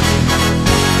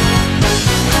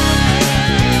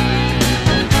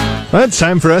Well, it's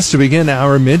time for us to begin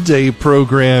our midday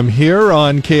program here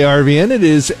on KRVN. It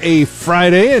is a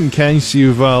Friday, in case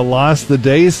you've lost the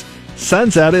days.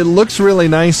 Sun's out. It looks really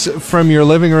nice from your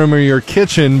living room or your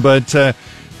kitchen, but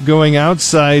going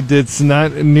outside, it's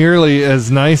not nearly as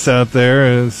nice out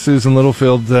there. Susan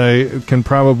Littlefield can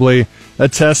probably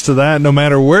attest to that. No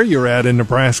matter where you're at in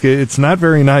Nebraska, it's not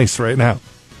very nice right now.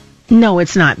 No,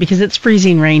 it's not, because it's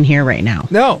freezing rain here right now.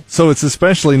 No, so it's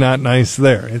especially not nice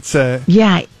there. It's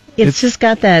It's just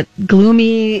got that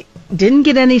gloomy, didn't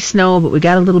get any snow, but we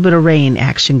got a little bit of rain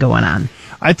action going on.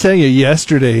 I tell you,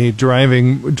 yesterday,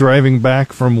 driving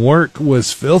back from work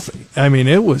was filthy. I mean,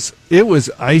 it was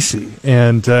icy,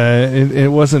 and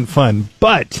it wasn't fun.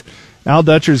 But Al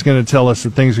Dutcher's going to tell us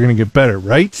that things are going to get better,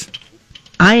 right?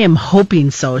 I am hoping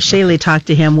so. Shaylee talked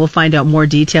to him. We'll find out more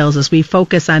details as we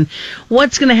focus on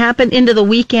what's going to happen into the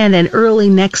weekend and early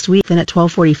next week. Then at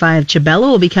 12:45, Chabella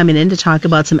will be coming in to talk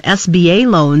about some SBA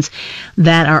loans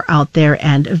that are out there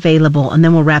and available. And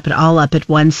then we'll wrap it all up at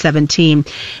 1:17.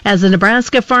 As the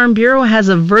Nebraska Farm Bureau has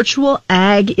a virtual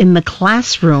ag in the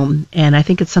classroom, and I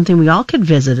think it's something we all could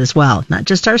visit as well, not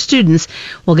just our students.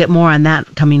 We'll get more on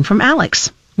that coming from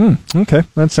Alex. Okay,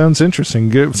 that sounds interesting.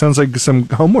 Good. Sounds like some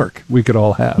homework we could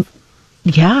all have.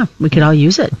 Yeah, we could all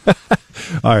use it.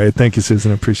 All right, thank you,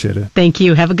 Susan. I appreciate it. Thank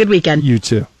you. Have a good weekend. You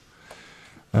too.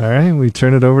 All right, we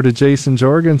turn it over to Jason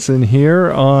Jorgensen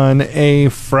here on a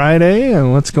Friday.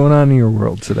 And what's going on in your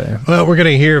world today? Well, we're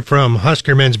going to hear from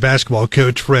Husker men's basketball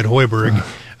coach Fred Hoiberg.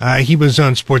 He was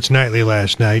on Sports Nightly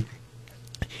last night.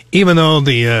 Even though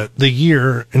the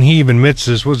year, and he even admits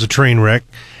this, was a train wreck,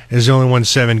 has only won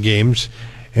 7 games.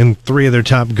 And 3 of their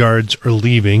top guards are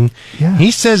leaving. Yeah.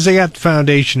 He says they got the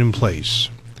foundation in place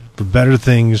for better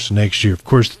things next year. Of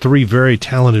course, 3 very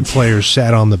talented players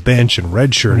sat on the bench and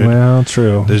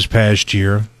redshirted this past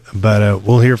year. But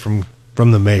we'll hear from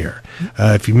the mayor.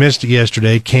 If you missed it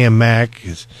yesterday, Cam Mack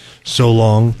is so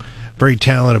long, very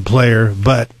talented player,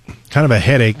 but kind of a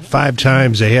headache. 5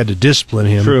 times they had to discipline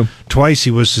him. True. Twice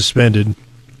he was suspended.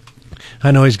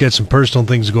 I know he's got some personal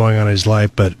things going on in his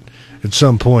life, but at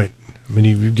some point, I mean,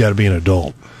 you've got to be an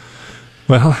adult.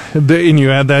 Well, and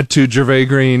you add that to Gervais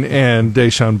Green and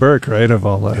Deshaun Burke, right, of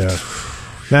all left.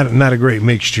 Yeah. Not a great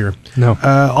mixture. No.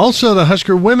 Also, the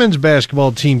Husker women's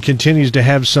basketball team continues to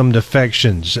have some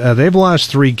defections. They've lost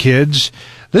 3 kids.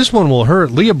 This one will hurt.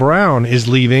 Leah Brown is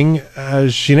leaving.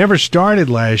 She never started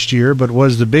last year, but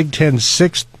was the Big Ten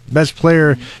 6th best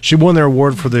player. She won their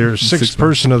award for their 6th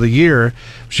person of the year.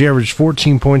 She averaged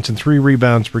 14 points and 3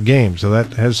 rebounds per game. So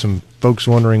that has some folks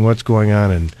wondering what's going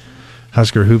on in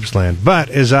Husker Hoopsland. But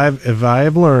as I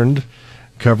have learned,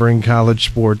 covering college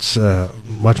sports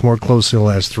much more closely the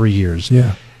last 3 years,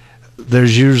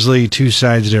 there's usually 2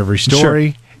 sides to every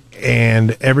story,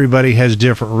 and everybody has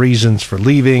different reasons for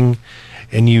leaving,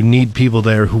 and you need people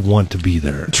there who want to be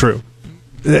there. True.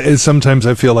 Sometimes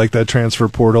I feel like that transfer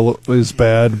portal is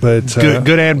bad, but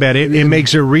good and bad. It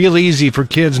makes it real easy for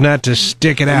kids not to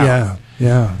stick it out.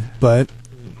 Yeah. But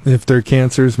if they're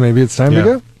cancers, maybe it's time to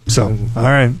go. So, all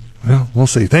right. Well, we'll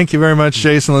see. Thank you very much,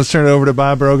 Jason. Let's turn it over to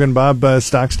Bob Rogan. Bob,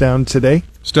 stocks down today.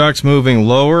 Stocks moving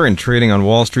lower and trading on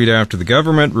Wall Street after the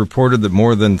government reported that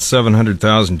more than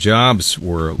 700,000 jobs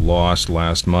were lost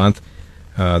last month.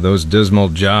 Those dismal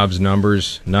jobs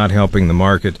numbers not helping the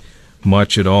market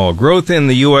much at all. Growth in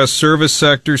the U.S. service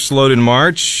sector slowed in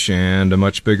March, and a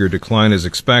much bigger decline is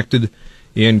expected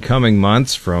in coming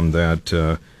months from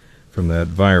that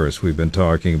virus we've been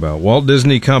talking about. Walt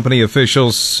Disney Company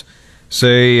officials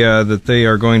say that they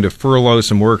are going to furlough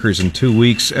some workers in 2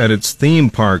 weeks at its theme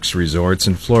parks resorts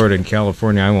in Florida and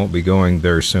California. I won't be going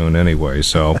there soon anyway,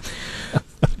 so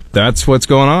that's what's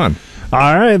going on.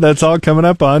 All right, that's all coming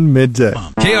up on Midday.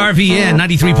 KRVN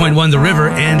 93.1 The River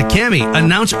and Cami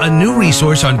announce a new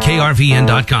resource on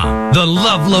KRVN.com. The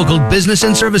Love Local Business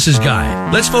and Services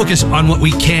Guide. Let's focus on what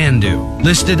we can do.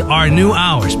 Listed are new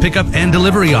hours, pickup and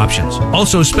delivery options.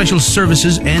 Also special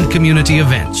services and community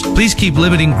events. Please keep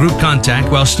limiting group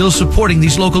contact while still supporting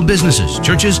these local businesses,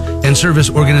 churches, and service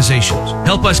organizations.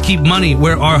 Help us keep money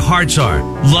where our hearts are.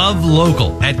 Love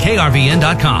Local at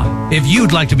KRVN.com. If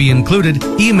you'd like to be included,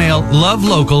 email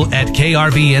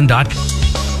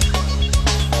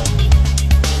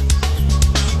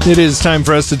lovelocal@krvn.com. It is time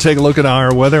for us to take a look at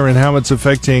our weather and how it's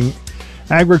affecting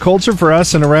agriculture for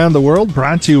us and around the world.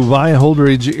 Brought to you by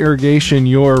Holdridge Irrigation,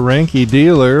 your Ranky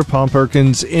dealer. Paul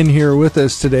Perkins in here with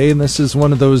us today, and this is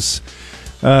one of those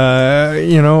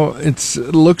It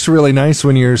looks really nice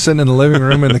when you're sitting in the living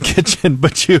room in the kitchen,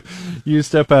 but you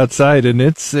step outside and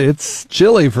it's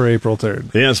chilly for April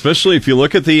 3rd. Yeah, especially if you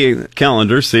look at the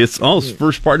calendar, see it's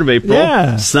first part of April.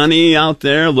 Yeah. Sunny out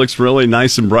there, looks really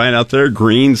nice and bright out there.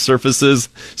 Green surfaces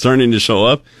starting to show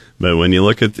up. But when you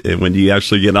look at when you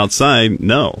actually get outside,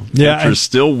 no. Yeah, temperatures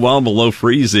still well below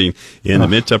freezing in the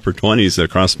mid to upper 20s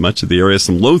across much of the area.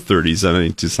 Some low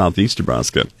 30s to southeast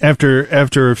Nebraska.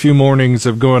 After a few mornings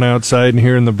of going outside and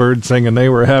hearing the birds singing, they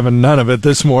were having none of it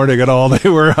this morning at all. They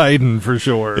were hiding for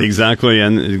sure. Exactly,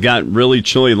 and it got really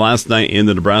chilly last night in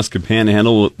the Nebraska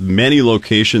Panhandle. Many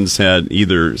locations had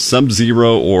either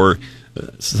sub-zero or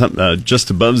just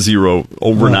above zero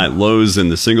overnight lows in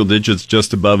the single digits,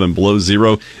 just above and below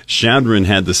zero. Chadron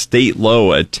had the state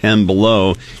low at 10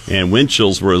 below, and wind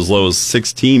chills were as low as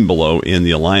 16 below in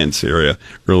the Alliance area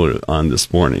earlier on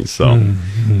this morning. So,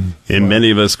 and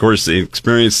many of us, of course,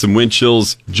 experienced some wind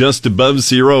chills just above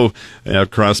zero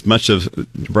across much of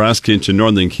Nebraska into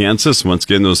northern Kansas. Once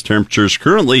again, those temperatures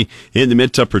currently in the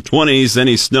mid to upper 20s.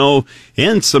 Any snow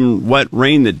and some wet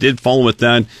rain that did fall with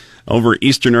that over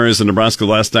eastern areas of Nebraska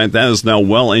last night. That is now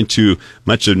well into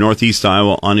much of northeast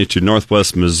Iowa on into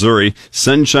northwest Missouri.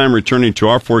 Sunshine returning to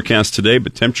our forecast today,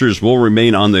 but temperatures will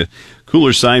remain on the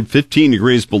cooler side, 15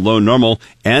 degrees below normal.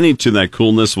 Adding to that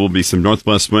coolness will be some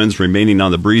northwest winds remaining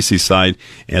on the breezy side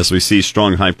as we see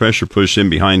strong high pressure push in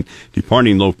behind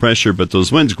departing low pressure. But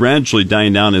those winds gradually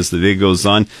dying down as the day goes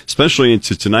on, especially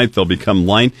into tonight. They'll become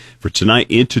light for tonight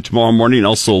into tomorrow morning.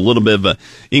 Also a little bit of an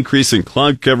increase in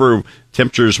cloud cover.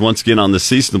 Temperatures once again on the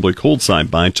seasonably cold side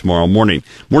by tomorrow morning.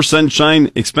 More sunshine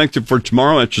expected for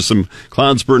tomorrow after some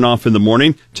clouds burn off in the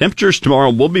morning. Temperatures tomorrow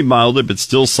will be milder, but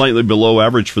still slightly below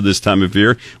average for this time of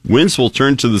year. Winds will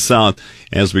turn to the south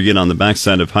as we get on the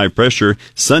backside of high pressure.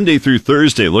 Sunday through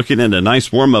Thursday, looking at a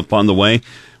nice warm-up on the way.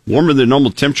 Warmer than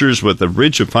normal temperatures with a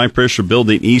ridge of high pressure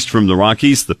building east from the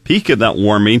Rockies. The peak of that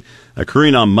warming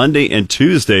occurring on Monday and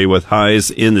Tuesday with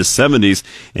highs in the 70s.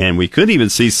 And we could even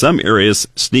see some areas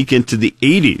sneak into the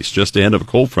 80s just ahead of a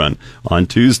cold front on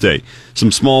Tuesday.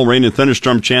 Some small rain and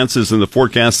thunderstorm chances in the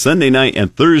forecast Sunday night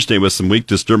and Thursday with some weak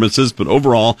disturbances. But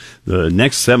overall, the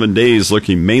next 7 days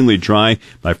looking mainly dry.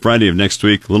 By Friday of next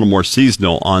week, a little more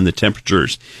seasonal on the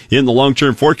temperatures. In the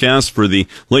long-term forecast for the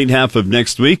late half of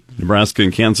next week, Nebraska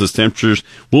and Kansas temperatures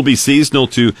will be seasonal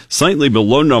to slightly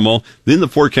below normal. Then the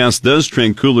forecast does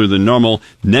trend cooler than normal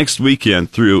next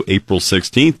weekend through April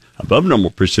 16th. Above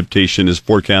normal precipitation is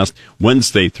forecast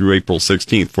Wednesday through April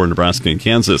 16th for Nebraska and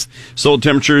Kansas. So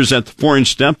temperatures at the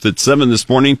 4-inch depth at 7 this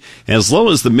morning, as low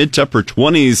as the mid to upper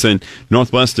 20s in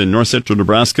northwest and north central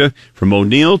Nebraska. From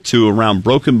O'Neill to around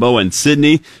Broken Bow and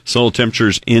Sidney, soil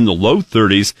temperatures in the low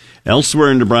 30s.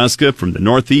 Elsewhere in Nebraska, from the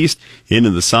northeast into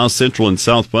the south central and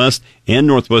southwest and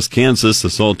northwest Kansas, the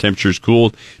soil temperatures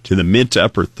cooled to the mid to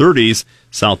upper 30s.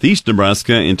 Southeast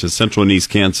Nebraska into central and east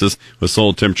Kansas with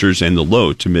soil temperatures in the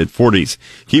low to mid 40s.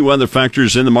 Key weather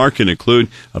factors in the market include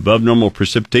above normal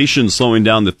precipitation slowing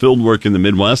down the field work in the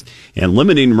Midwest and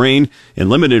limited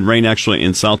rain actually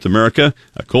in South America.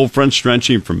 A cold front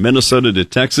stretching from Minnesota to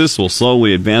Texas will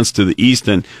slowly advance to the east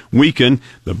and weaken.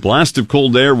 The blast of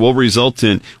cold air will result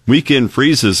in weekend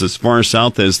freezes as far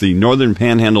south as the northern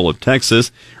panhandle of Texas.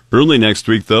 Early next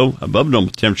week, though, above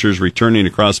normal temperatures returning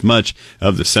across much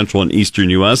of the central and eastern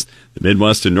U.S. The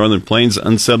Midwest and northern plains,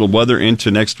 unsettled weather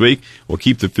into next week will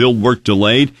keep the field work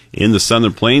delayed. In the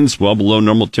southern plains, well below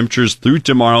normal temperatures through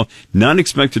tomorrow. Not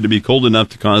expected to be cold enough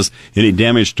to cause any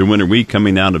damage to winter wheat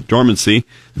coming out of dormancy.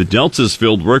 The Delta's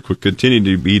field work will continue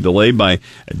to be delayed by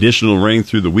additional rain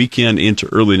through the weekend into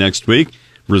early next week.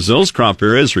 Brazil's crop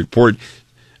areas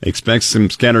expects some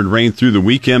scattered rain through the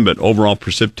weekend, but overall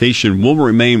precipitation will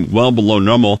remain well below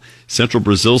normal. Central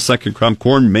Brazil's second crop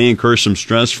corn may incur some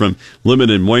stress from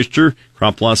limited moisture.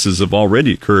 Crop losses have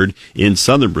already occurred in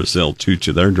southern Brazil due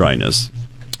to their dryness.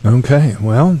 Okay,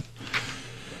 well,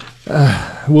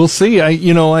 we'll see.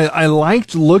 I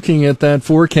liked looking at that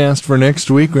forecast for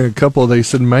next week. A couple, they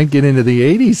said, might get into the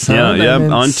 80s. Yeah.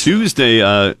 On Tuesday,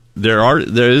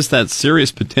 there is that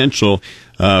serious potential.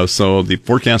 So the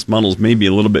forecast models may be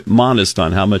a little bit modest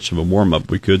on how much of a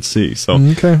warm-up we could see. So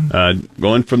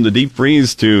going from the deep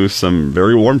freeze to some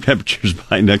very warm temperatures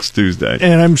by next Tuesday.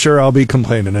 And I'm sure I'll be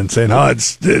complaining and saying,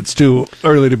 it's too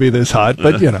early to be this hot.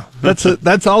 But,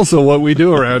 that's also what we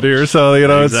do around here. So,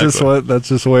 Exactly. that's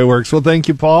just the way it works. Well, thank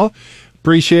you, Paul.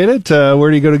 Appreciate it. Where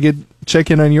do you go to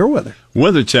check in on your weather?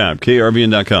 Weather tab,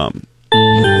 krvn.com.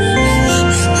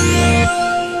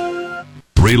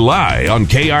 Rely on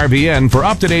KRVN for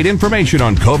up-to-date information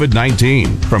on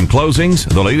COVID-19. From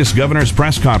closings, the latest governor's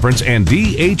press conference, and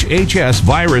DHHS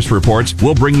virus reports,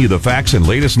 we'll bring you the facts and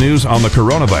latest news on the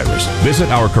coronavirus. Visit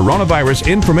our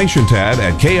coronavirus information tab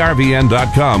at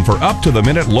krvn.com for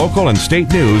up-to-the-minute local and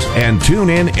state news, and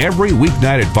tune in every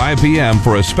weeknight at 5 p.m.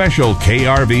 for a special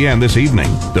KRVN this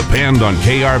evening. Depend on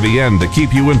KRVN to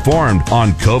keep you informed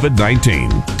on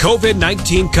COVID-19.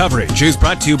 COVID-19 coverage is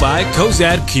brought to you by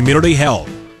Cozad Community Health.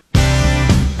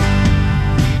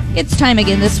 It's time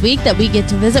again this week that we get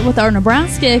to visit with our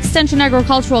Nebraska Extension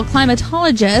Agricultural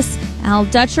Climatologist, Al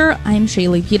Dutcher. I'm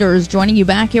Shaylee Peters, joining you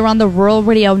back here on the Rural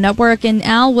Radio Network. And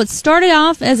Al, what started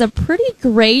off as a pretty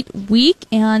great week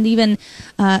and even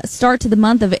start to the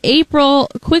month of April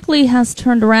quickly has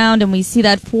turned around, and we see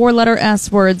that four-letter S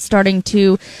word starting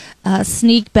to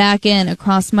sneak back in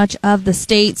across much of the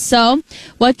state. So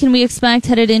what can we expect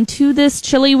headed into this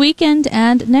chilly weekend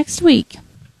and next week?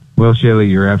 Well, Shelley,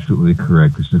 you're absolutely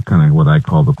correct. This is kind of what I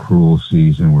call the cruel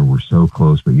season, where we're so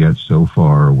close but yet so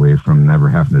far away from never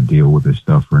having to deal with this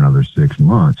stuff for another 6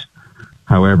 months.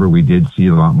 However, we did see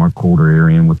a lot more colder air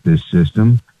in with this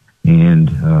system,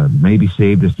 and maybe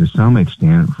saved us to some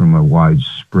extent from a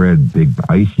widespread big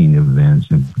icing events,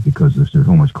 and because there's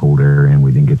so much cold air in,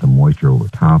 we didn't get the moisture over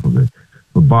top of it.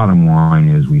 But bottom line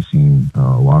is we've seen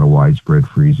a lot of widespread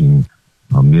freezing,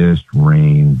 mist,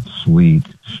 rain, sleet,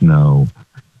 snow.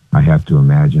 I have to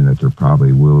imagine that there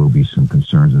probably will be some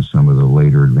concerns in some of the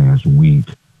later advanced wheat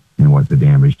and what the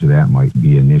damage to that might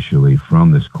be initially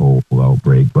from this cold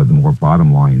outbreak. But the more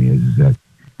bottom line is that,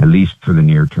 at least for the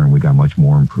near term, we got much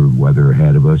more improved weather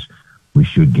ahead of us. We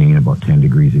should gain about 10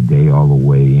 degrees a day all the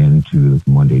way into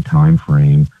the Monday time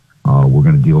frame. We're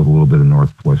going to deal with a little bit of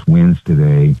northwest winds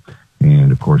today.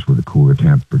 And, of course, with the cooler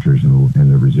temperatures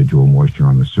and the residual moisture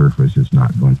on the surface, it's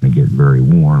not going to get very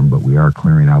warm. But we are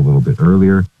clearing out a little bit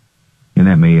earlier. And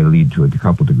that may lead to a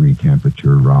couple degree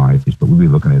temperature rise, but we'll be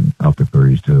looking at upper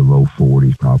 30s to low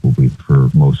 40s probably for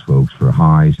most folks for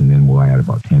highs, and then we'll add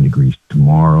about 10 degrees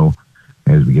tomorrow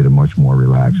as we get a much more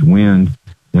relaxed wind.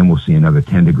 Then we'll see another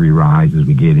 10 degree rise as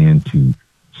we get into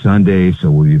Sunday, so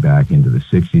we'll be back into the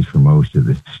 60s for most of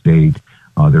the state.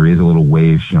 There is a little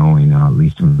wave showing, at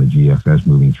least from the GFS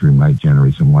moving through, might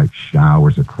generate some light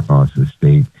showers across the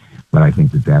state. But I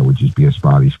think that would just be a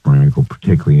spotty sprinkle,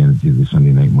 particularly into the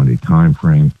Sunday night, Monday time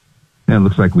frame. And it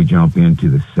looks like we jump into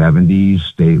the 70s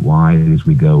statewide as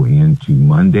we go into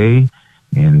Monday,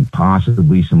 and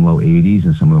possibly some low 80s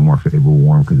in some of the more favorable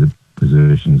warm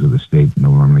positions of the state.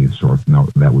 Normally,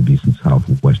 that would be some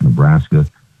southwest Nebraska.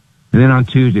 And then on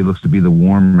Tuesday, it looks to be the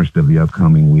warmest of the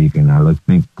upcoming week, and I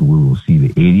think we will see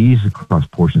the 80s across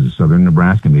portions of southern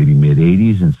Nebraska, maybe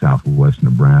mid-80s in southwest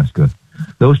Nebraska.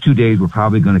 Those 2 days, we're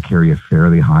probably going to carry a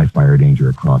fairly high fire danger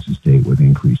across the state with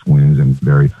increased winds and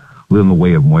very little in the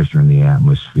way of moisture in the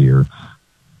atmosphere.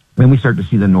 Then we start to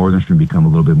see the northern stream become a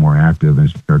little bit more active and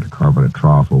start to carve out a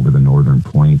trough over the northern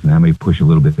plains. And that may push a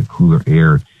little bit of cooler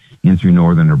air in through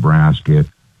northern Nebraska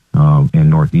and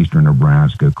northeastern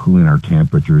Nebraska, cooling our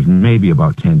temperatures maybe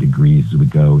about 10 degrees as we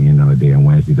go in on the day on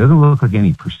Wednesday. It doesn't look like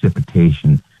any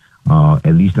precipitation,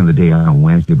 at least on the day on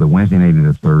Wednesday, but Wednesday night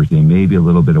into Thursday, maybe a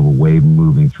little bit of a wave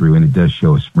moving through, and it does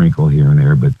show a sprinkle here and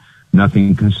there, but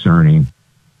nothing concerning.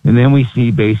 And then we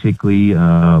see basically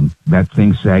that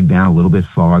thing sag down a little bit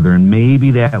farther, and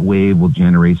maybe that wave will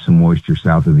generate some moisture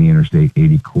south of the Interstate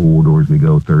 80 corridor as we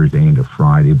go Thursday into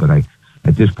Friday. But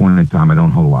at this point in time, I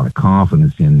don't hold a lot of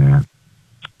confidence in that.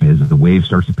 As the wave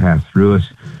starts to pass through us,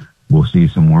 we'll see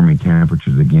some warming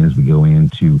temperatures again as we go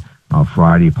into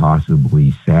Friday,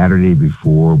 possibly Saturday,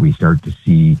 before we start to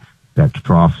see that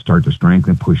trough start to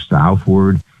strengthen, push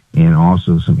southward, and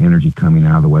also some energy coming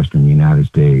out of the western United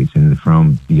States. And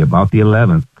from about the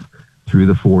 11th through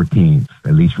the 14th,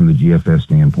 at least from the GFS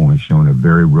standpoint, showing a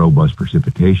very robust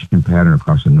precipitation pattern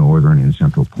across the northern and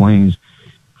central plains.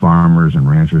 Farmers and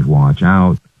ranchers watch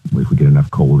out. If we get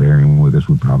enough cold air in with us,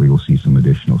 we probably will see some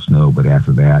additional snow. But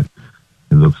after that,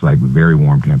 it looks like very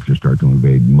warm temperatures start to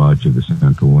invade much of the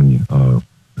central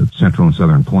and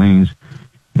southern plains,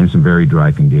 and some very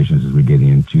dry conditions as we get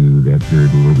into that period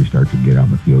where we start to get out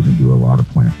in the fields and do a lot of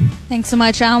planting. Thanks so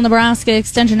much, Al. Nebraska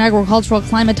Extension Agricultural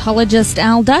Climatologist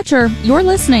Al Dutcher. You're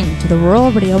listening to the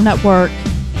Rural Radio Network.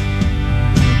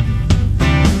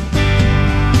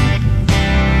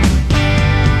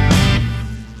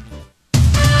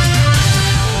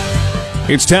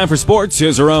 It's time for sports.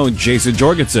 Here's our own Jason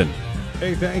Jorgensen.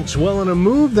 Hey, thanks. Well, in a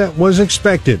move that was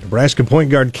expected, Nebraska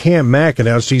point guard Cam Mack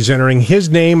announced he's entering his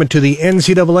name into the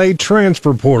NCAA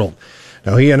transfer portal.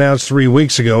 Now, he announced 3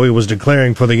 weeks ago he was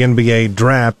declaring for the NBA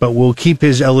draft, but will keep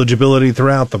his eligibility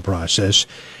throughout the process.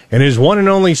 In his one and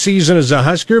only season as a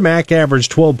Husker, Mack averaged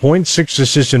 12 points, 6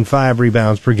 assists, and 5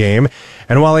 rebounds per game.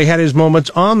 And while he had his moments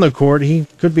on the court, he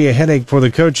could be a headache for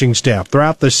the coaching staff.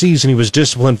 Throughout the season, he was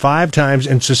disciplined 5 times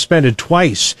and suspended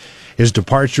twice. His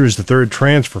departure is the third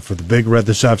transfer for the Big Red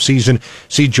this offseason.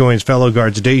 He joins fellow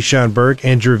guards Deshaun Burke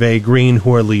and Gervais Green,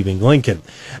 who are leaving Lincoln.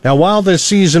 Now, while this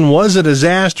season was a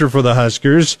disaster for the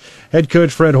Huskers, head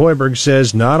coach Fred Hoiberg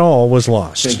says not all was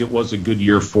lost. I think it was a good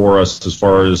year for us as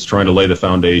far as trying to lay the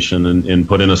foundation and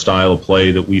put in a style of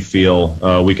play that we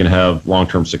feel we can have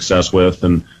long-term success with.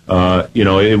 And,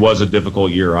 it was a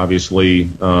difficult year. Obviously,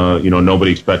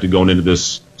 nobody expected going into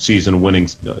this season winning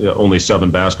only 7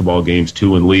 basketball games,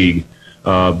 2 in league.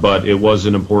 But it was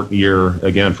an important year,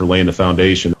 again, for laying the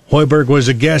foundation. Hoiberg was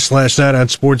a guest last night on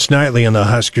Sports Nightly on the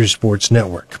Husker Sports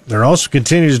Network. There also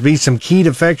continues to be some key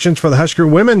defections for the Husker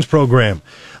women's program.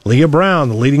 Leah Brown,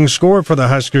 the leading scorer for the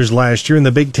Huskers last year and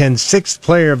the Big Ten 6th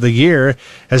Player of the Year,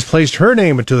 has placed her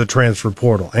name into the transfer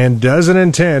portal and doesn't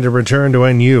intend to return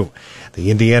to NU. The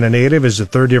Indiana native is the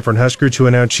third different Husker to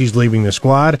announce she's leaving the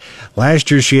squad. Last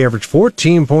year, she averaged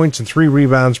 14 points and 3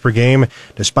 rebounds per game,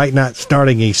 despite not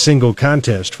starting a single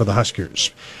contest for the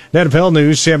Huskers. NFL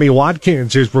news, Sammy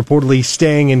Watkins is reportedly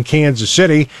staying in Kansas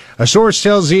City. A source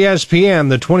tells ESPN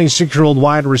the 26-year-old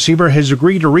wide receiver has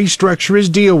agreed to restructure his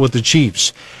deal with the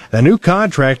Chiefs. The new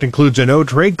contract includes a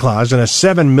no-trade clause and a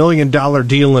 $7 million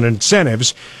deal in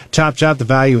incentives, tops out the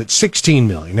value at $16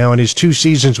 million. Now, in his 2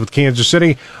 seasons with Kansas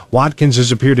City, Watkins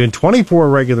has appeared in 24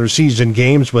 regular season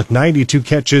games with 92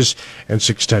 catches and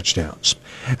 6 touchdowns.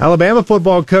 Alabama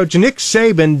football coach Nick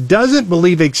Saban doesn't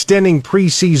believe extending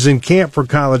preseason camp for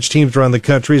college teams around the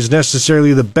country is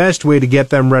necessarily the best way to get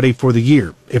them ready for the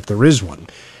year, if there is one.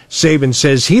 Saban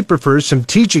says he prefers some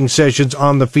teaching sessions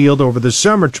on the field over the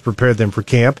summer to prepare them for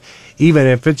camp, even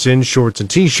if it's in shorts and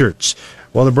t-shirts.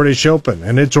 Well, the British Open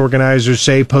and its organizers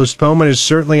say postponement is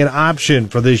certainly an option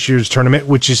for this year's tournament,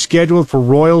 which is scheduled for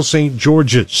Royal St.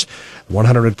 George's. The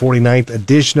 149th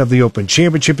edition of the Open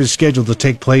Championship is scheduled to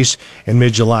take place in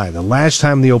mid-July. The last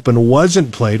time the Open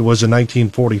wasn't played was in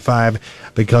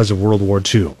 1945 because of World War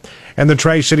II. And the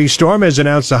Tri-City Storm has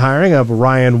announced the hiring of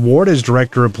Ryan Ward as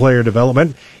Director of Player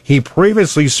Development. He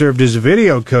previously served as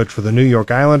video coach for the New York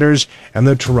Islanders and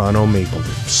the Toronto Maple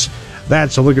Leafs.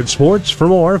 That's a look at sports. For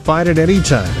more, find it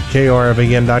anytime at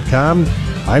krvn.com.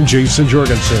 I'm Jason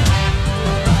Jorgensen.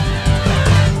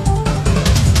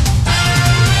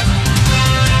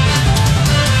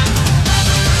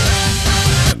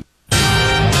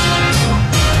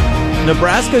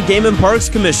 Nebraska Game and Parks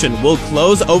Commission will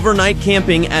close overnight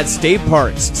camping at state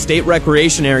parks, state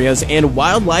recreation areas, and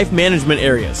wildlife management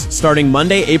areas starting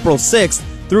Monday, April 6th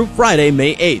through Friday,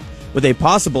 May 8th, with a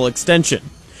possible extension.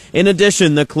 In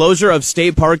addition, the closure of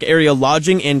state park area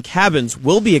lodging and cabins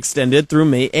will be extended through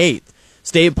May 8th.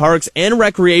 State parks and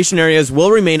recreation areas will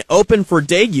remain open for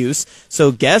day use,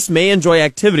 so guests may enjoy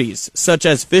activities such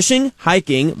as fishing,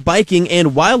 hiking, biking,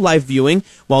 and wildlife viewing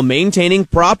while maintaining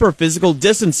proper physical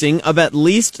distancing of at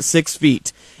least 6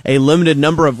 feet. A limited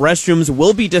number of restrooms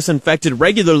will be disinfected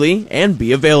regularly and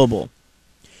be available.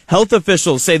 Health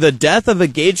officials say the death of a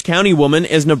Gage County woman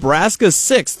is Nebraska's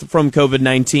 6th from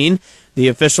COVID-19. The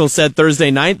official said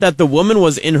Thursday night that the woman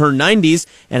was in her 90s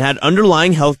and had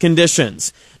underlying health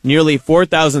conditions. Nearly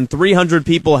 4,300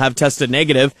 people have tested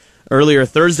negative. Earlier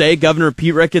Thursday, Governor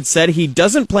Pete Ricketts said he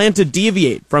doesn't plan to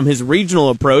deviate from his regional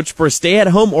approach for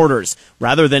stay-at-home orders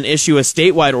rather than issue a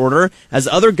statewide order, as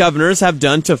other governors have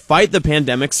done to fight the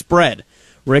pandemic spread.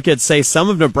 Ricketts says some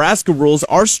of Nebraska rules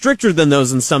are stricter than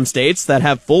those in some states that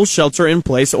have full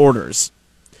shelter-in-place orders.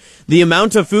 The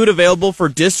amount of food available for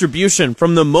distribution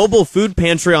from the mobile food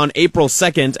pantry on April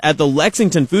 2nd at the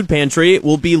Lexington Food Pantry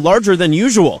will be larger than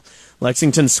usual.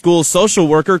 Lexington School social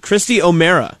worker Christy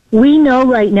O'Mara. We know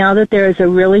right now that there is a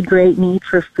really great need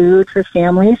for food for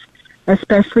families,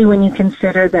 especially when you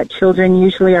consider that children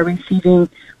usually are receiving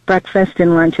breakfast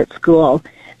and lunch at school.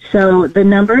 So the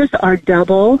numbers are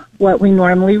double what we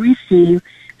normally receive.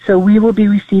 So we will be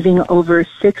receiving over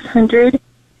 600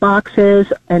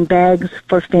 boxes and bags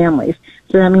for families.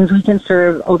 So that means we can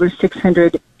serve over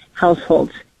 600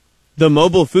 households. The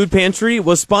mobile food pantry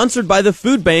was sponsored by the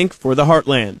Food Bank for the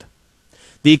Heartland.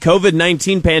 The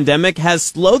COVID-19 pandemic has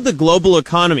slowed the global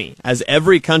economy as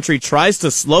every country tries to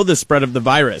slow the spread of the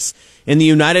virus. In the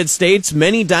United States,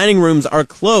 many dining rooms are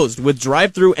closed, with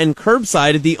drive-through and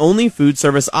curbside the only food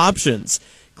service options.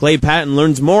 Clay Patton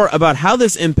learns more about how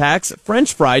this impacts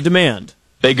French fry demand.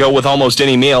 They go with almost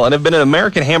any meal and have been an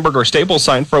American hamburger staple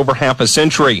sign for over half a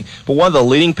century. But one of the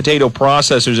leading potato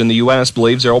processors in the U.S.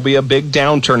 believes there will be a big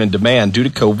downturn in demand due to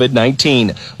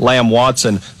COVID-19. Lamb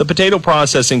Watson, the potato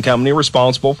processing company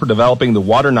responsible for developing the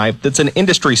water knife that's an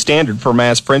industry standard for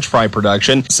mass French fry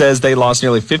production, says they lost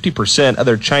nearly 50% of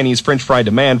their Chinese French fry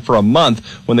demand for a month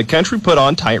when the country put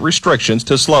on tight restrictions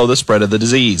to slow the spread of the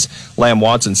disease. Lamb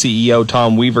Watson CEO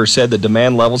Tom Weaver said the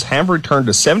demand levels have returned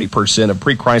to 70% of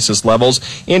pre-crisis levels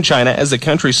in China as the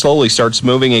country slowly starts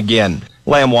moving again.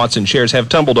 Lamb Watson shares have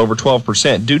tumbled over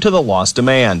 12% due to the lost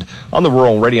demand. On the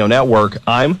Rural Radio Network,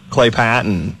 I'm Clay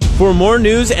Patton. For more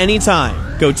news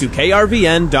anytime, go to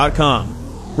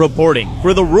krvn.com. Reporting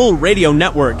for the Rural Radio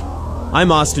Network,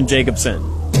 I'm Austin Jacobson.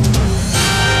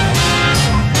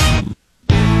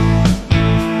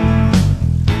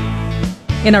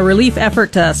 In a relief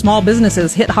effort to small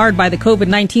businesses hit hard by the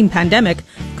COVID-19 pandemic,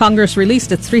 Congress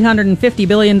released its $350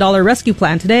 billion rescue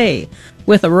plan today.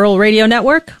 With the Rural Radio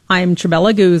Network, I'm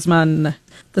Chabela Guzman.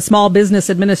 The Small Business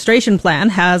Administration Plan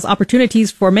has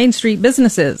opportunities for Main Street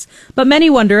businesses, but many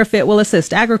wonder if it will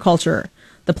assist agriculture.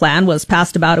 The plan was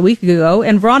passed about a week ago,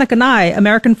 and Veronica Nye,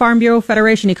 American Farm Bureau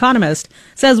Federation economist,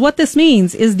 says what this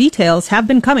means is details have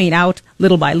been coming out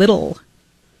little by little.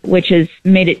 Which has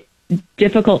made it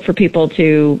difficult for people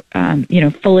to,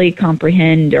 fully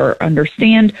comprehend or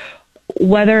understand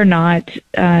whether or not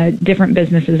different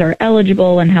businesses are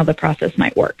eligible and how the process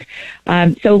might work.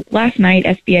 So last night,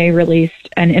 SBA released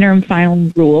an interim final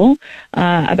rule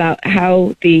about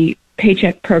how the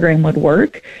paycheck program would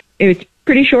work. It was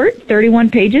pretty short, 31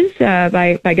 pages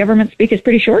by government speak. It's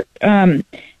pretty short, and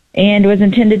was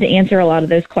intended to answer a lot of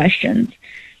those questions.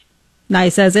 Nye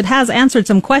says it has answered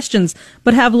some questions,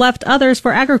 but have left others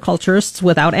for agriculturists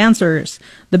without answers,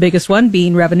 the biggest one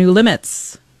being revenue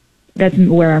limits. That's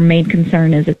where our main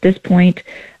concern is at this point.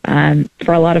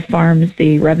 For a lot of farms,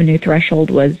 the revenue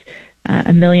threshold was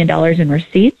 $1 million in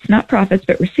receipts, not profits,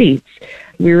 but receipts.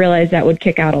 We realized that would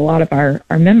kick out a lot of our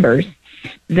members.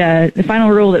 The final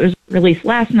rule that was released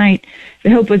last night, the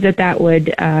hope was that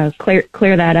would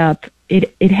clear that up.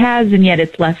 It has, and yet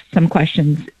it's left some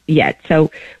questions yet.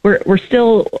 So we're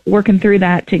still working through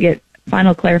that to get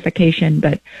final clarification,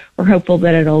 but we're hopeful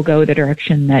that it'll go the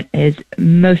direction that is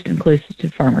most inclusive to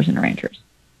farmers and ranchers.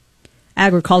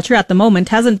 Agriculture at the moment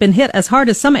hasn't been hit as hard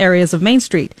as some areas of Main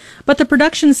Street, but the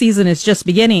production season is just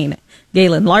beginning.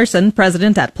 Galen Larson,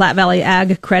 president at Platte Valley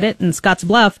Ag Credit in Scotts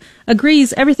Bluff,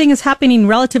 agrees everything is happening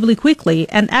relatively quickly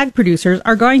and ag producers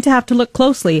are going to have to look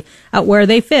closely at where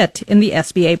they fit in the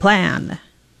SBA plan.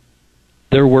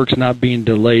 Their work's not being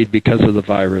delayed because of the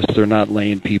virus. They're not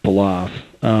laying people off.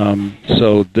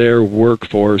 So their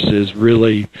workforce is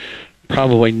really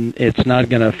probably, it's not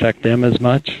going to affect them as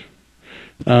much.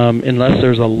 Unless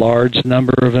there's a large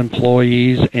number of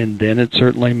employees, and then it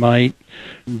certainly might.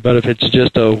 But if it's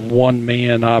just a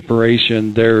one-man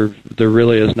operation, there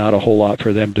really is not a whole lot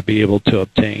for them to be able to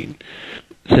obtain.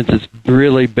 Since it's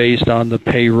really based on the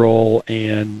payroll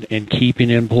and keeping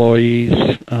employees,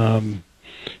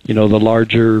 the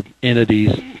larger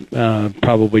entities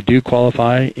probably do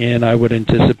qualify, and I would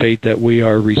anticipate that we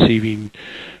are receiving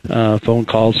phone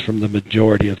calls from the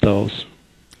majority of those.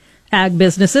 Ag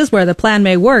businesses where the plan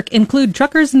may work include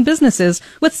truckers and businesses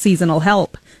with seasonal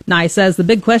help. Nye says the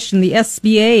big question the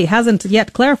SBA hasn't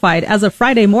yet clarified as of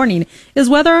Friday morning is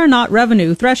whether or not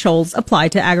revenue thresholds apply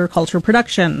to agriculture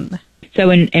production.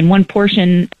 So in one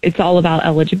portion, it's all about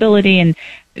eligibility, and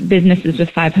businesses with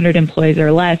 500 employees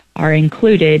or less are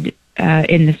included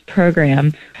in this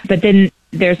program. But then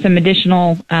there's some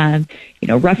additional,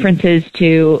 references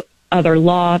to other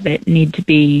law that need to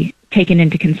be taken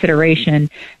into consideration,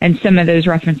 and some of those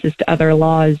references to other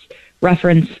laws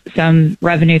reference some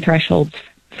revenue thresholds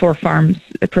for farms,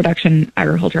 production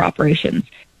agriculture operations.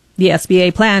 The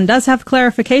SBA plan does have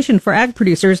clarification for ag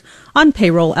producers on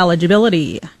payroll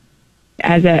eligibility.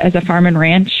 As a farm and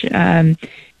ranch,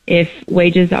 if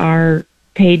wages are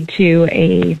paid to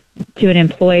an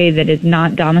employee that is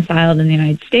not domiciled in the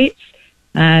United States,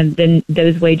 then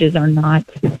those wages are not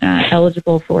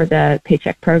eligible for the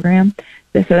paycheck program.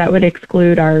 So that would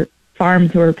exclude our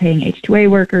farms who are paying H-2A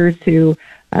workers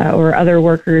or other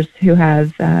workers who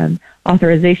have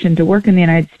authorization to work in the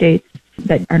United States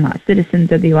that are not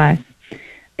citizens of the U.S.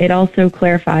 It also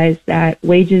clarifies that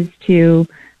wages to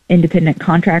independent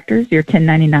contractors, your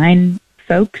 1099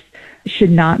 folks,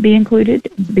 should not be included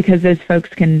because those folks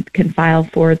can file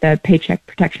for the Paycheck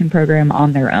Protection Program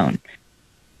on their own.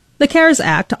 The CARES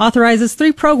Act authorizes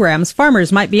 3 programs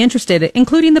farmers might be interested in,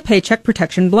 including the Paycheck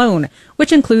Protection Loan,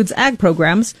 which includes ag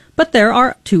programs, but there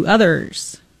are 2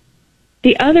 others.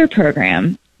 The other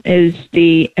program is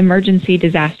the Emergency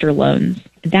Disaster Loans.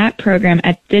 that program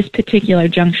at this particular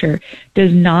juncture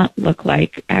does not look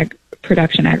like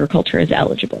production agriculture is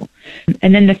eligible.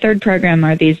 And then the third program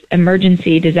are these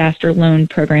emergency disaster loan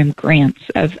program grants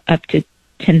of up to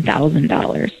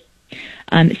 $10,000.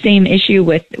 Same issue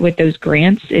with those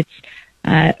grants.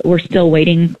 We're still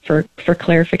waiting for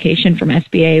clarification from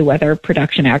SBA whether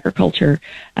production agriculture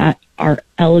is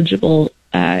eligible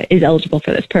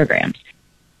for this program.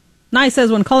 Nye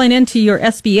says when calling into your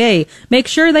SBA, make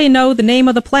sure they know the name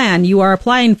of the plan you are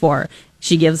applying for.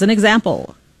 She gives an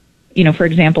example. For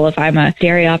example, if I'm a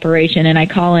dairy operation and I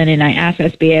call in and I ask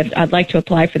SBA if I'd like to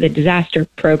apply for the disaster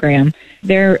program,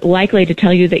 they're likely to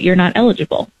tell you that you're not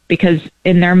eligible because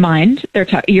in their mind,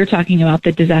 you're talking about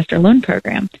the disaster loan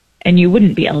program and you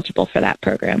wouldn't be eligible for that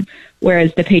program.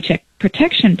 Whereas the Paycheck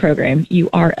Protection Program, you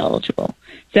are eligible.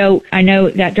 So I know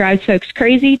that drives folks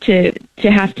crazy to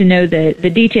have to know the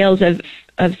details of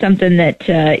something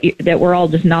that we're all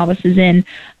just novices in,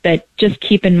 but just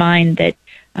keep in mind that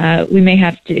we may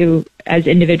have to, as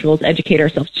individuals, educate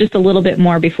ourselves just a little bit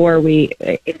more before we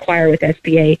inquire with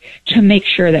SBA to make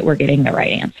sure that we're getting the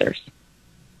right answers.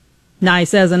 Nye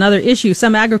says another issue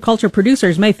some agriculture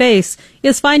producers may face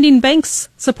is finding banks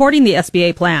supporting the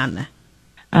SBA plan.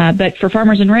 But for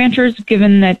farmers and ranchers,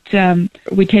 given that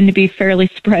we tend to be fairly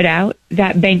spread out,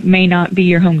 that bank may not be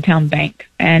your hometown bank.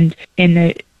 And in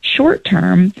the short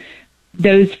term,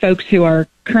 those folks who are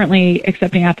currently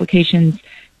accepting applications,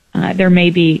 there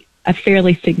may be a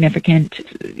fairly significant,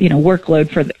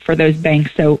 workload for those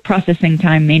banks. So processing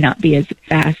time may not be as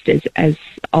fast as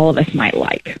all of us might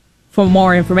like. For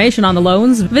more information on the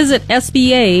loans, visit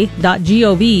sba.gov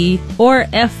or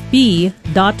fb.org.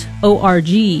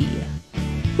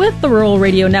 With the Rural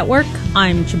Radio Network,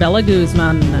 I'm Chabela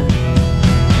Guzman.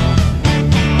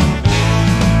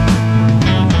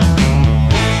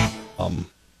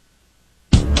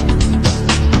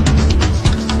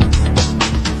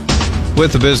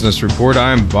 With the business report,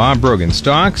 I'm Bob Brogan.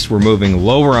 Stocks were moving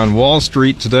lower on Wall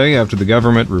Street today after the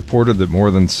government reported that more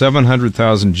than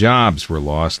 700,000 jobs were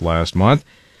lost last month.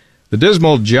 The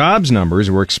dismal jobs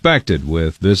numbers were expected,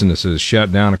 with businesses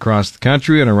shut down across the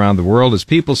country and around the world as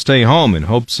people stay home in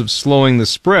hopes of slowing the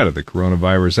spread of the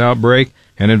coronavirus outbreak,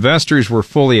 and investors were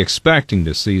fully expecting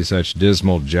to see such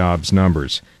dismal jobs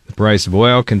numbers. The price of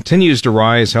oil continues to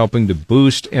rise, helping to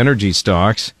boost energy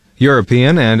stocks.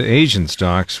 European and Asian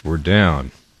stocks were down.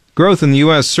 Growth in the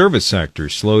U.S. service sector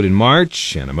slowed in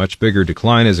March, and a much bigger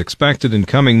decline is expected in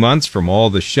coming months from all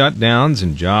the shutdowns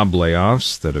and job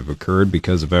layoffs that have occurred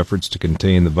because of efforts to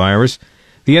contain the virus.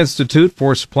 The Institute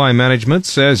for Supply Management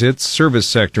says its service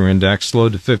sector index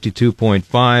slowed to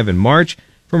 52.5 in March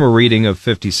from a reading of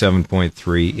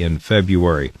 57.3 in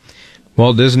February.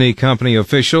 Walt Disney Company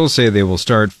officials say they will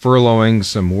start furloughing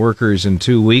some workers in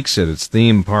 2 weeks at its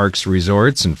theme parks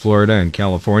resorts in Florida and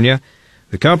California.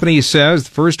 The company says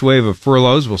the first wave of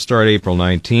furloughs will start April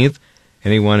 19th.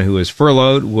 Anyone who is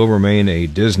furloughed will remain a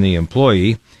Disney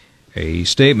employee. A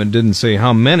statement didn't say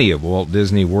how many of Walt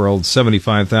Disney World's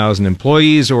 75,000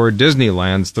 employees or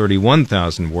Disneyland's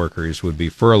 31,000 workers would be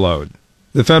furloughed.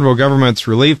 The federal government's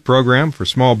relief program for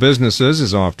small businesses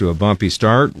is off to a bumpy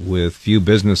start, with few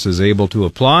businesses able to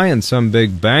apply and some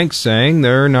big banks saying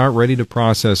they're not ready to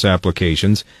process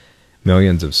applications.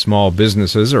 Millions of small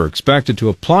businesses are expected to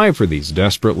apply for these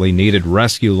desperately needed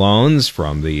rescue loans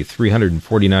from the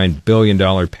 $349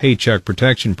 billion Paycheck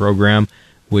Protection Program,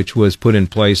 which was put in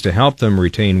place to help them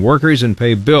retain workers and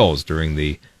pay bills during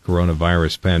the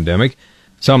coronavirus pandemic.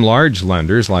 Some large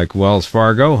lenders like Wells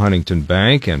Fargo, Huntington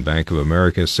Bank, and Bank of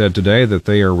America said today that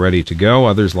they are ready to go.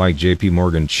 Others like J.P.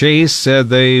 Morgan Chase said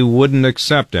they wouldn't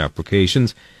accept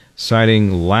applications,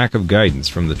 citing lack of guidance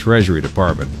from the Treasury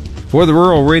Department. For the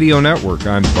Rural Radio Network,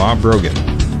 I'm Bob Brogan.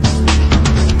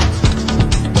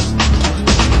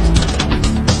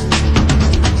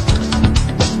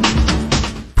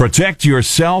 Protect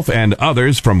yourself and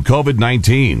others from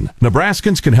COVID-19.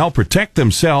 Nebraskans can help protect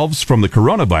themselves from the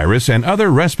coronavirus and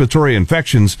other respiratory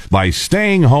infections by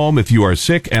staying home if you are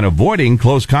sick and avoiding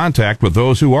close contact with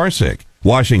those who are sick.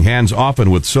 Washing hands often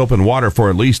with soap and water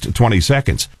for at least 20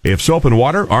 seconds. If soap and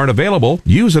water aren't available,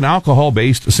 use an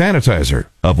alcohol-based sanitizer.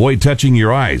 Avoid touching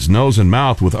your eyes, nose, and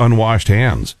mouth with unwashed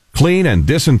hands. Clean and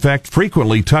disinfect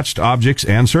frequently touched objects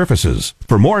and surfaces.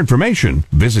 For more information,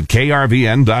 visit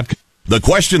krvn.com. The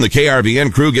question the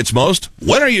KRVN crew gets most,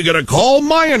 when are you going to call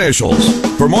my initials?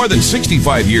 For more than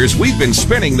 65 years, we've been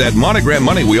spinning that Monogram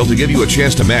money wheel to give you a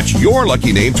chance to match your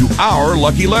lucky name to our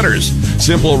lucky letters.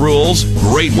 Simple rules,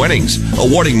 great winnings,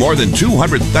 awarding more than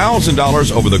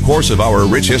 $200,000 over the course of our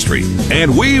rich history.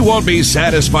 And we won't be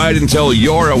satisfied until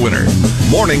you're a winner.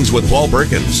 Mornings with Paul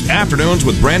Perkins, afternoons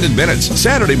with Brandon Bennett,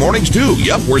 Saturday mornings too.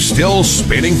 Yep, we're still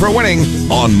spinning for winning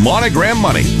on Monogram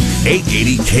Money,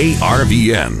 880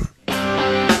 KRVN.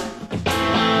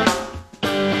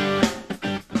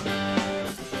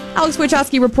 Alex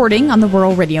Wojcicki reporting on the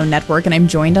Rural Radio Network, and I'm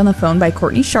joined on the phone by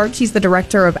Courtney Sharp. She's the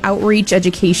Director of Outreach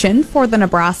Education for the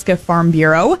Nebraska Farm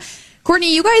Bureau.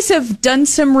 Courtney, you guys have done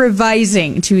some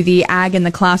revising to the Ag in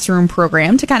the Classroom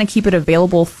program to kind of keep it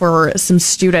available for some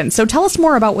students. So tell us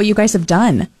more about what you guys have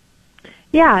done.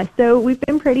 Yeah, so we've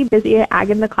been pretty busy at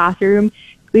Ag in the Classroom.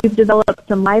 We've developed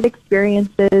some live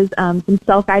experiences, some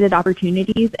self-guided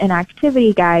opportunities, and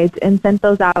activity guides, and sent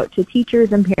those out to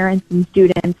teachers and parents and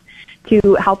students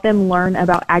to help them learn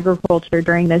about agriculture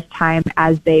during this time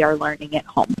as they are learning at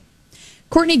home.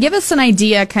 Courtney, give us an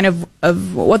idea kind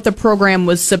of what the program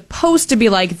was supposed to be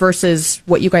like versus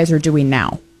what you guys are doing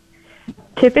now.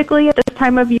 Typically at this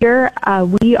time of year,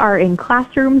 we are in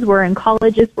classrooms, we're in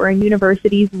colleges, we're in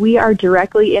universities. We are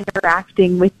directly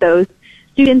interacting with those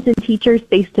students and teachers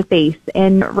face-to-face.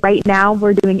 And right now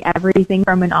we're doing everything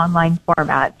from an online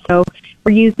format. So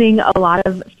we're using a lot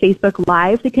of Facebook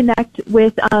Live to connect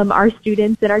with our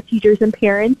students and our teachers and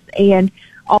parents, and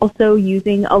also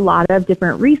using a lot of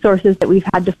different resources that we've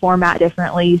had to format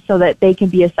differently so that they can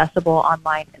be accessible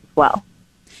online as well.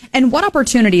 And what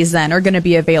opportunities then are going to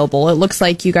be available? It looks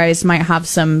like you guys might have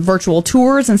some virtual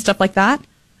tours and stuff like that.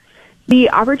 The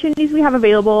opportunities we have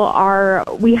available are,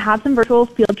 we have some virtual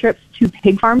field trips to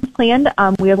pig farms planned.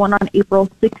 We have one on April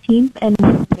 16th and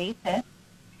May 5th.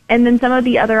 And then some of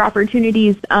the other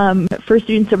opportunities for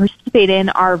students to participate in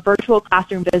are virtual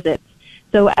classroom visits.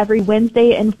 So every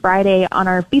Wednesday and Friday on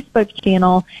our Facebook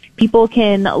channel, people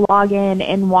can log in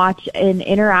and watch an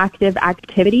interactive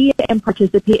activity and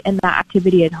participate in that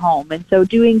activity at home. And so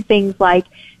doing things like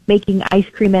making ice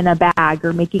cream in a bag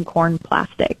or making corn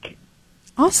plastic.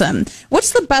 Awesome.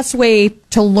 What's the best way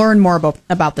to learn more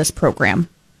about this program?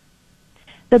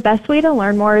 The best way to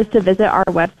learn more is to visit our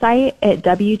website at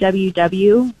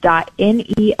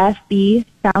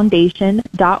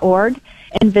www.nefbfoundation.org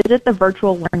and visit the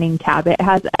virtual learning tab. It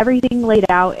has everything laid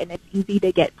out, and it's easy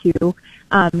to get to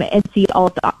and see all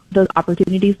of those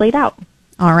opportunities laid out.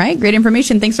 All right. Great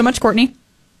information. Thanks so much, Courtney.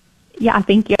 Yeah,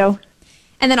 thank you.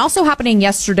 And then also happening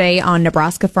yesterday on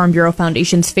Nebraska Farm Bureau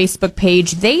Foundation's Facebook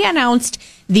page, they announced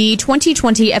the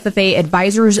 2020 FFA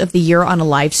Advisors of the Year on a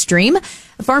live stream.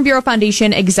 Farm Bureau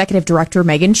Foundation Executive Director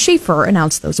Megan Schaefer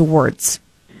announced those awards.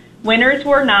 Winners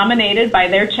were nominated by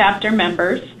their chapter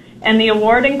members, and the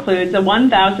award includes a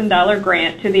 $1,000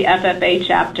 grant to the FFA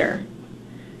chapter.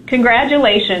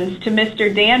 Congratulations to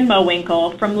Mr. Dan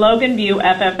Mowinkle from Logan View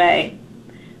FFA.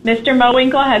 Mr.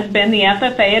 Mowinkle has been the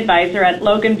FFA advisor at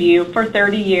Logan View for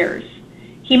 30 years.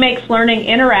 He makes learning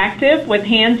interactive with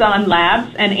hands-on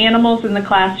labs and animals in the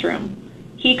classroom.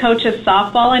 He coaches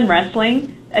softball and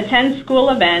wrestling, attends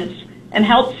school events, and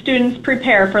helps students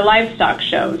prepare for livestock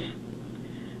shows.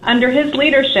 Under his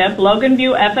leadership, Logan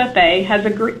View FFA has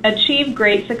achieved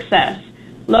great success.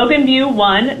 Logan View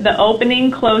won the opening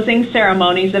closing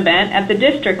ceremonies event at the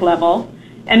district level,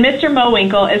 and Mr.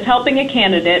 Mowinkle is helping a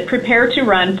candidate prepare to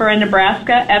run for a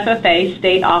Nebraska FFA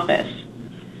state office.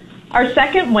 Our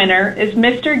second winner is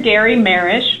Mr. Gary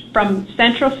Marish from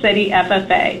Central City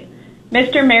FFA.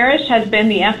 Mr. Marish has been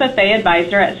the FFA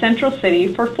advisor at Central City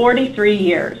for 43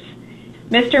 years.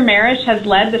 Mr. Marish has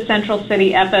led the Central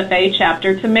City FFA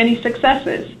chapter to many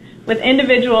successes, with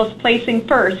individuals placing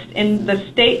first in the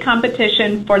state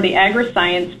competition for the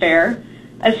Agri-Science Fair,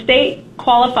 a state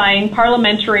qualifying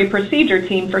parliamentary procedure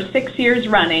team for 6 years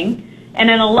running, and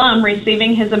an alum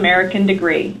receiving his American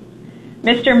degree.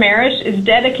 Mr. Marish is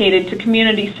dedicated to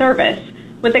community service,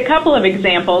 with a couple of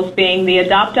examples being the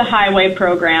Adopt a Highway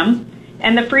program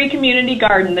and the free community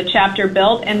garden the chapter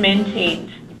built and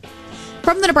maintained.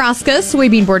 From the Nebraska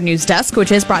Soybean Board News Desk,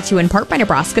 which is brought to you in part by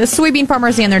Nebraska soybean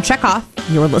farmers and their checkoff,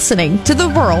 you're listening to the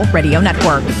Rural Radio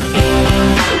Network.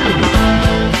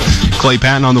 Clay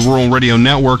Patton on the Rural Radio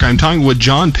Network. I'm talking with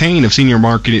John Payne of Senior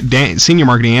Marketing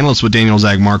Analyst with Daniels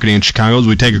Ag Marketing in Chicago as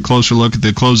we take a closer look at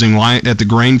the closing light at the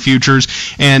grain futures.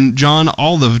 And, John,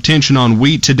 all the attention on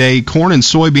wheat today, corn and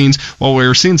soybeans, while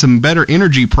we're seeing some better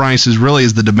energy prices, really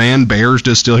is the demand bears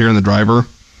just still here in the driver?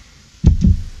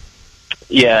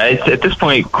 Yeah, it's, at this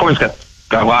point, corn's got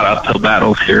got a lot of uphill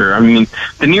battles here. I mean,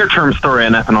 the near-term story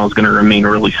on ethanol is going to remain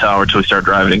really sour until we start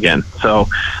driving again. So,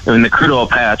 in the crude oil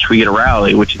patch, we get a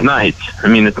rally, which is nice. I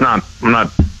mean, I'm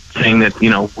not saying that,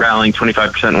 rallying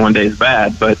 25% in one day is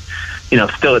bad, but,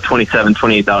 still at $27,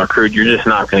 $28 crude, you're just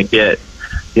not going to get,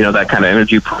 that kind of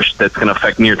energy push that's going to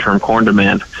affect near-term corn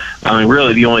demand. I mean,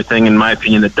 really the only thing, in my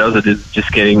opinion, that does it is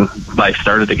just getting life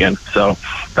started again. So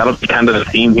that'll be kind of the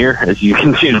theme here as you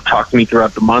continue to talk to me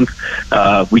throughout the month.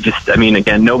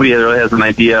 Again, nobody really has an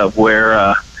idea of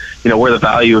where the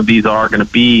value of these are going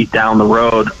to be down the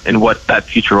road and what that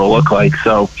future will look like.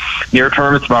 So near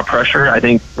term, it's about pressure. I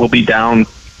think we'll be down.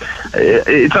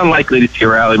 It's unlikely to see a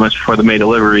rally much before the May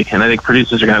delivery, and I think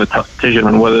producers are going to have a tough decision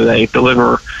on whether they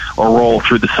deliver or roll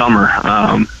through the summer.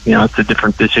 It's a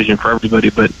different decision for everybody,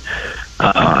 but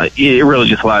it really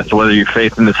just lies to whether your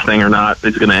faith in this thing or not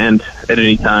is going to end at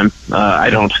any time. I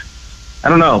don't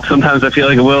know. Sometimes I feel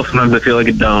like it will. Sometimes I feel like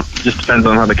it don't. It just depends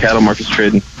on how the cattle market's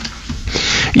trading.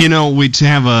 We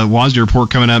have a WASDE report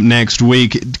coming up next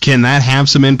week. Can that have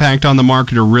some impact on the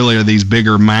market, or really are these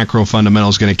bigger macro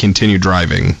fundamentals going to continue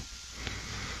driving?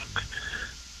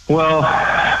 Well,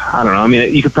 I don't know. I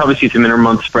mean, you could probably see some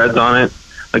inter-month spreads on it.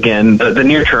 Again, the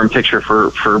near-term picture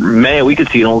for May, we could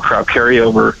see an old crop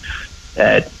carryover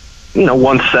at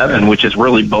 1.7, which is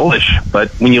really bullish. But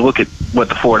when you look at what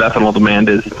the forward ethanol demand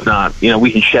is, it's not.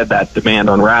 We can shed that demand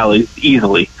on rallies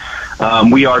easily.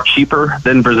 We are cheaper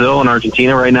than Brazil and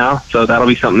Argentina right now, so that'll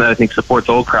be something that I think supports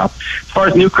old crop. As far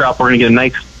as new crop, we're going to get a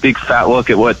nice big fat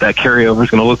look at what that carryover is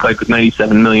going to look like with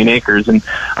 97 million acres, and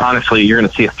honestly, you're going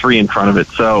to see a 3 in front of it.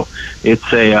 So it's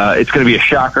going to be a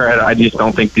shocker. I just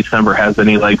don't think December has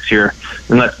any legs here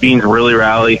unless beans really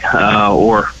rally,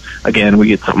 or again we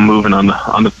get something moving on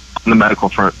the medical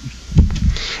front.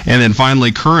 And then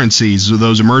finally, currencies,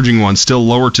 those emerging ones, still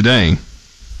lower today.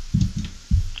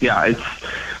 Yeah, it's.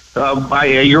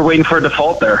 You're waiting for a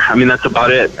default there. I mean, that's about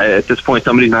it. At this point,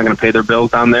 somebody's not going to pay their bills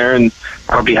down there, and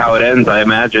that'll be how it ends, I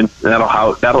imagine.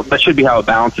 That should be how it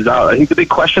balances out. I think the big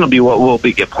question will be what will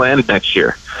get planted next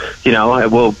year.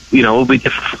 It will be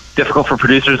difficult for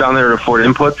producers down there to afford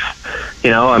inputs.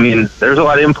 I mean, there's a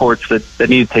lot of imports that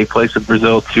need to take place with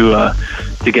Brazil to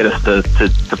get us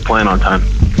to plant on time.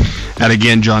 And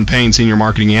again, John Payne, Senior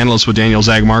Marketing Analyst with Daniels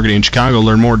Ag Marketing in Chicago.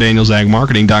 Learn more at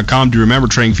danielsagmarketing.com. Do remember,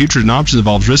 trading futures and options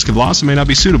involves risk of loss and may not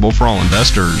be suitable for all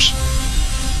investors.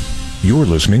 You're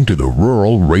listening to the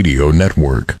Rural Radio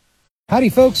Network. Howdy,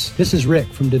 folks. This is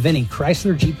Rick from Davini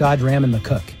Chrysler Jeep Dodge Ram in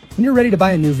McCook. When you're ready to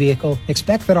buy a new vehicle,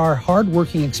 expect that our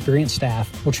hard-working, experienced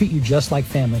staff will treat you just like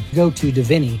family. Go to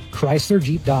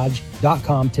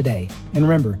DaviniChryslerJeepDodge.com today. And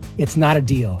remember, it's not a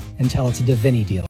deal until it's a Davini deal.